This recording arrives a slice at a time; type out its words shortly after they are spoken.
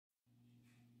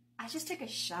I just took a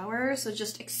shower, so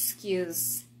just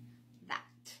excuse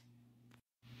that.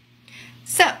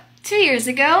 So, 2 years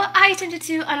ago, I attempted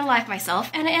to unalive myself,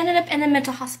 and I ended up in the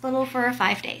mental hospital for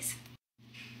 5 days.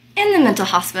 In the mental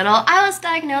hospital, I was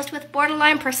diagnosed with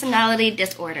borderline personality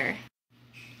disorder.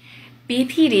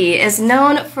 BPD is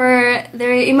known for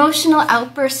their emotional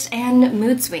outbursts and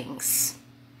mood swings,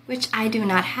 which I do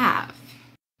not have.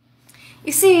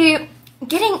 You see,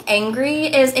 getting angry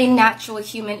is a natural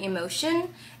human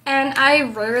emotion, and I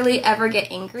rarely ever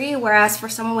get angry, whereas for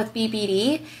someone with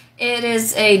BPD, it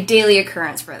is a daily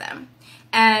occurrence for them.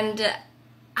 And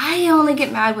I only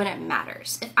get mad when it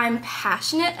matters. If I'm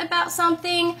passionate about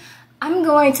something, I'm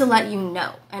going to let you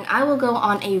know, and I will go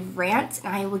on a rant,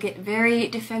 and I will get very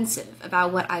defensive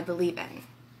about what I believe in.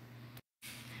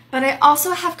 But I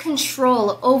also have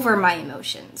control over my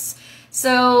emotions.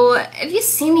 So if you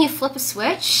see me flip a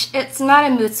switch, it's not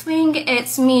a mood swing,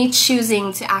 it's me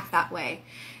choosing to act that way.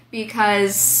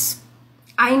 Because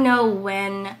I know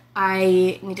when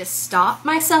I need to stop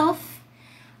myself,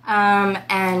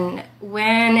 and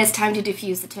when it's time to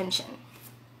diffuse the tension.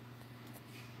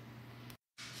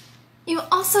 You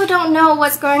also don't know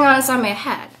what's going on inside my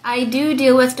head. I do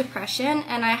deal with depression,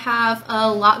 and I have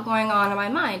a lot going on in my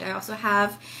mind. I also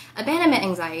have abandonment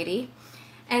anxiety.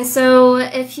 And so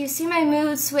if you see my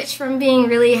mood switch from being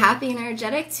really happy and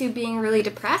energetic to being really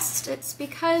depressed, it's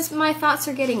because my thoughts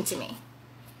are getting to me.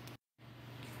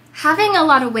 Having a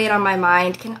lot of weight on my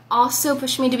mind can also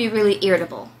push me to be really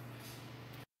irritable.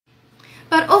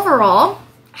 But overall,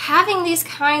 having these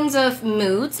kinds of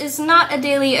moods is not a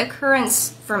daily occurrence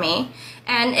for me,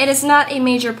 and it is not a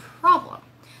major problem.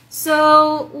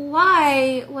 So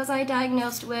why was I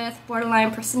diagnosed with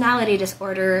borderline personality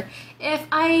disorder if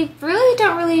I really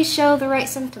don't show the right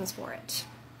symptoms for it?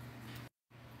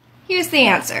 Here's the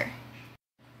answer.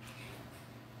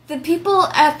 The people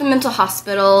at the mental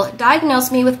hospital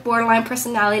diagnosed me with borderline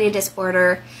personality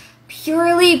disorder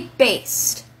purely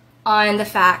based on the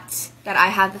fact that I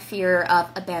have the fear of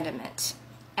abandonment,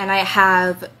 and I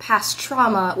have past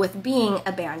trauma with being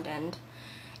abandoned,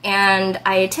 and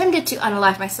I attempted to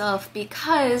unalive myself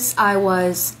because I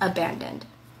was abandoned.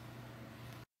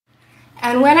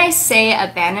 And when I say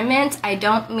abandonment, I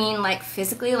don't mean like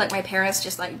physically, like my parents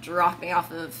just like dropped me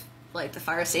off of like the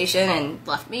fire station and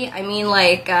left me. I mean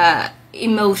like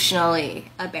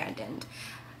emotionally abandoned.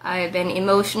 I've been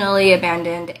emotionally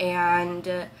abandoned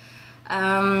and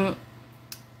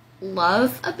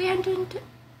love abandoned.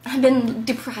 I've been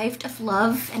deprived of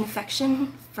love and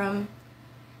affection from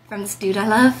this dude I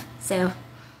love, so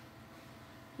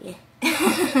yeah.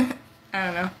 I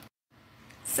don't know.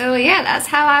 So yeah, that's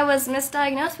how I was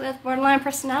misdiagnosed with borderline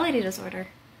personality disorder.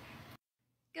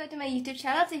 Go to my YouTube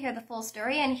channel to hear the full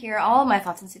story and hear all of my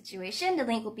thoughts on the situation. The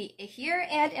link will be here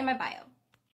and in my bio.